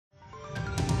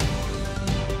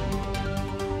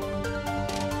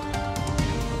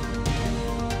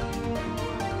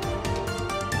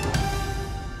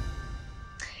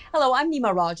Hello, I'm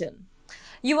Nima Rajan.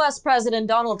 U.S. President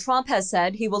Donald Trump has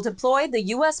said he will deploy the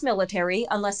U.S. military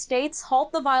unless states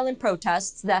halt the violent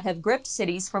protests that have gripped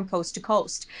cities from coast to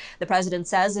coast. The president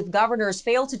says if governors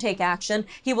fail to take action,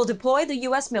 he will deploy the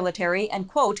U.S. military and,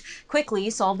 quote, quickly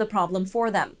solve the problem for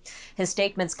them. His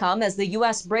statements come as the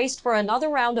U.S. braced for another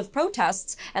round of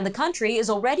protests, and the country is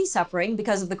already suffering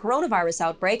because of the coronavirus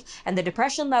outbreak and the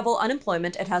depression-level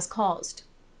unemployment it has caused.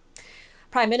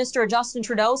 Prime Minister Justin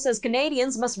Trudeau says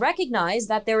Canadians must recognize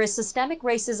that there is systemic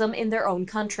racism in their own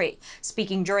country.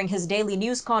 Speaking during his daily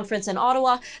news conference in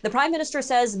Ottawa, the Prime Minister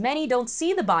says many don't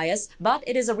see the bias, but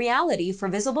it is a reality for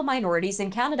visible minorities in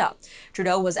Canada.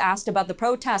 Trudeau was asked about the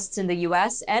protests in the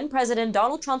U.S. and President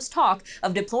Donald Trump's talk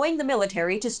of deploying the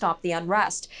military to stop the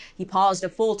unrest. He paused a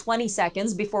full 20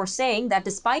 seconds before saying that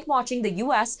despite watching the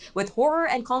U.S. with horror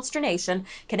and consternation,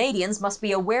 Canadians must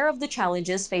be aware of the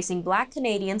challenges facing Black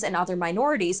Canadians and other minorities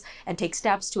and take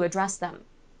steps to address them.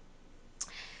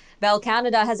 Bell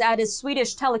Canada has added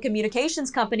Swedish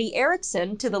telecommunications company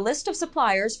Ericsson to the list of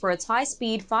suppliers for its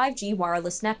high-speed 5G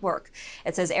wireless network.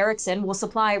 It says Ericsson will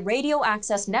supply radio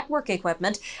access network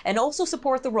equipment and also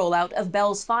support the rollout of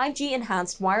Bell's 5G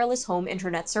enhanced wireless home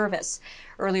internet service.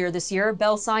 Earlier this year,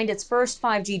 Bell signed its first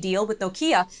 5G deal with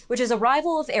Nokia, which is a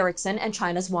rival of Ericsson and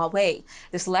China's Huawei.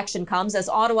 The selection comes as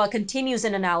Ottawa continues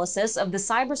an analysis of the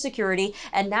cybersecurity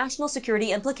and national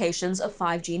security implications of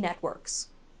 5G networks.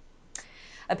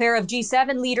 A pair of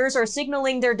G7 leaders are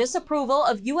signaling their disapproval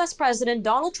of U.S. President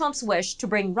Donald Trump's wish to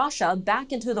bring Russia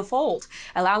back into the fold,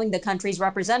 allowing the country's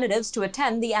representatives to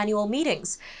attend the annual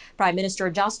meetings. Prime Minister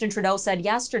Justin Trudeau said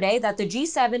yesterday that the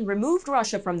G7 removed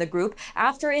Russia from the group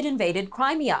after it invaded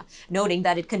Crimea, noting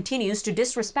that it continues to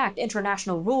disrespect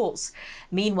international rules.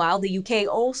 Meanwhile, the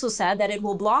UK also said that it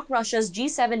will block Russia's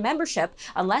G7 membership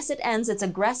unless it ends its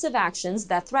aggressive actions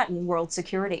that threaten world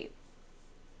security.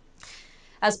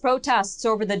 As protests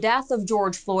over the death of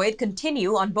George Floyd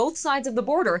continue on both sides of the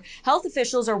border, health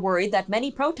officials are worried that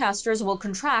many protesters will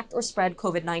contract or spread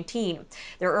COVID-19.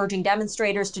 They're urging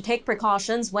demonstrators to take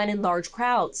precautions when in large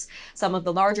crowds. Some of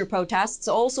the larger protests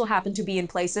also happen to be in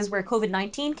places where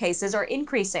COVID-19 cases are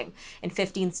increasing. In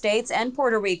 15 states and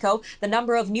Puerto Rico, the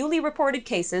number of newly reported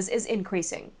cases is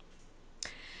increasing.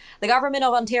 The government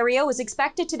of Ontario is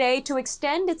expected today to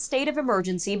extend its state of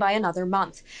emergency by another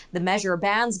month. The measure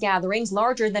bans gatherings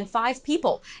larger than 5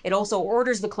 people. It also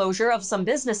orders the closure of some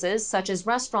businesses, such as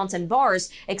restaurants and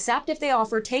bars, except if they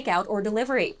offer takeout or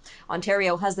delivery.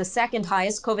 Ontario has the second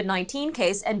highest COVID-19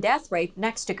 case and death rate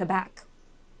next to Quebec.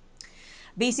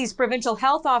 BC's provincial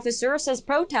health officer says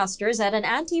protesters at an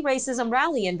anti-racism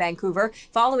rally in Vancouver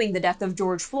following the death of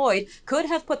George Floyd could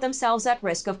have put themselves at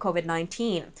risk of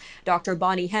COVID-19. Dr.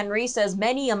 Bonnie Henry says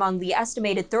many among the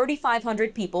estimated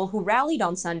 3,500 people who rallied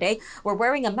on Sunday were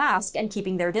wearing a mask and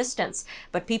keeping their distance,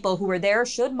 but people who were there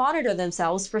should monitor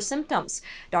themselves for symptoms.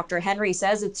 Dr. Henry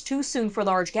says it's too soon for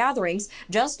large gatherings,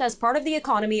 just as part of the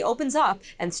economy opens up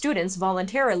and students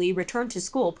voluntarily return to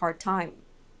school part-time.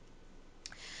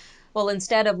 Well,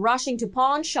 instead of rushing to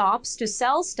pawn shops to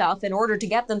sell stuff in order to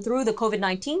get them through the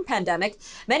COVID-19 pandemic,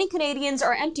 many Canadians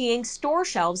are emptying store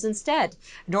shelves instead.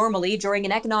 Normally, during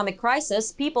an economic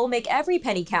crisis, people make every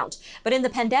penny count. But in the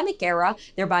pandemic era,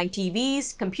 they're buying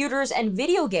TVs, computers, and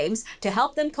video games to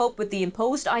help them cope with the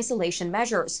imposed isolation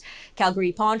measures.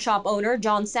 Calgary pawn shop owner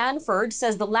John Sanford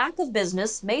says the lack of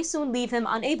business may soon leave him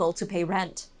unable to pay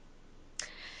rent.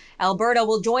 Alberta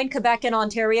will join Quebec and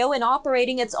Ontario in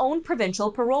operating its own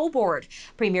provincial parole board.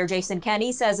 Premier Jason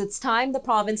Kenney says it's time the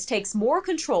province takes more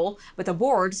control with a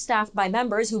board staffed by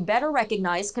members who better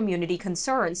recognize community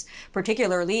concerns,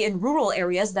 particularly in rural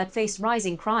areas that face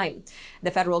rising crime.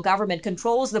 The federal government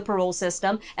controls the parole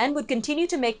system and would continue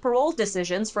to make parole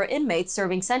decisions for inmates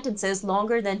serving sentences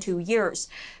longer than 2 years.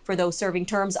 For those serving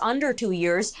terms under 2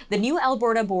 years, the new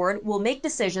Alberta board will make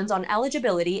decisions on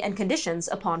eligibility and conditions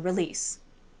upon release.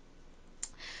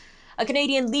 A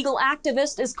Canadian legal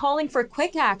activist is calling for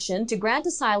quick action to grant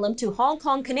asylum to Hong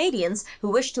Kong Canadians who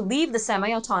wish to leave the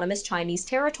semi-autonomous Chinese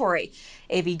territory.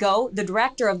 Avi Go, the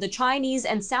director of the Chinese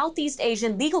and Southeast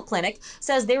Asian Legal Clinic,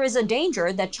 says there is a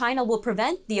danger that China will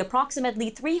prevent the approximately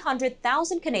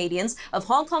 300,000 Canadians of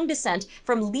Hong Kong descent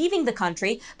from leaving the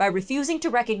country by refusing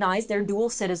to recognize their dual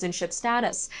citizenship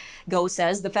status. Go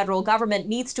says the federal government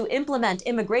needs to implement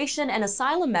immigration and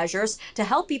asylum measures to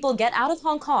help people get out of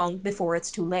Hong Kong before it's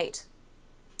too late.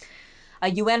 A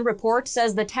UN report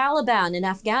says the Taliban in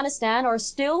Afghanistan are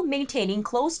still maintaining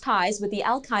close ties with the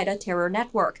al-Qaeda terror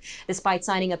network, despite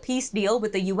signing a peace deal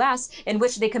with the U.S. in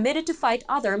which they committed to fight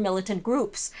other militant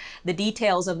groups. The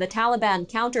details of the Taliban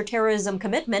counterterrorism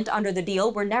commitment under the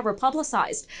deal were never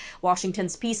publicized.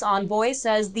 Washington's peace envoy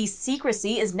says the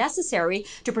secrecy is necessary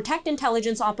to protect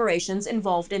intelligence operations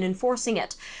involved in enforcing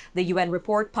it. The UN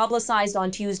report publicized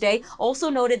on Tuesday also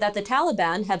noted that the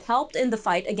Taliban have helped in the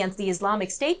fight against the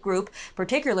Islamic State group,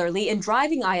 particularly in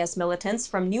driving IS militants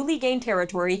from newly gained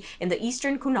territory in the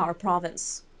eastern Kunar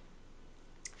province.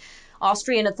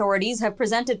 Austrian authorities have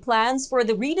presented plans for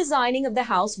the redesigning of the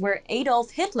house where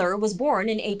Adolf Hitler was born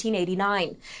in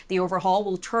 1889. The overhaul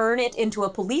will turn it into a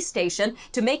police station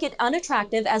to make it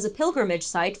unattractive as a pilgrimage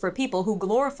site for people who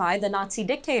glorify the Nazi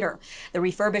dictator. The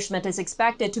refurbishment is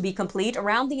expected to be complete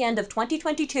around the end of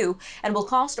 2022 and will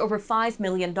cost over $5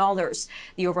 million.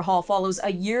 The overhaul follows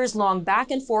a years-long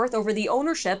back and forth over the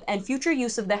ownership and future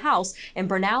use of the house in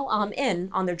Bernau am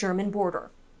Inn on the German border.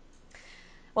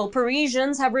 Well,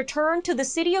 Parisians have returned to the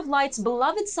City of Light's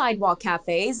beloved sidewalk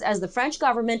cafes as the French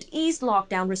government eased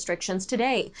lockdown restrictions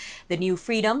today. The new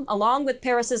freedom, along with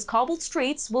Paris's cobbled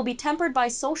streets, will be tempered by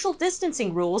social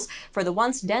distancing rules for the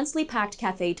once densely packed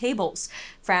cafe tables.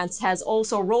 France has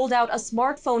also rolled out a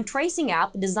smartphone tracing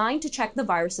app designed to check the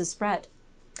virus's spread.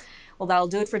 Well, that'll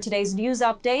do it for today's news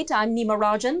update. I'm Nima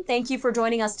Rajan. Thank you for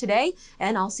joining us today,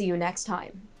 and I'll see you next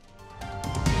time.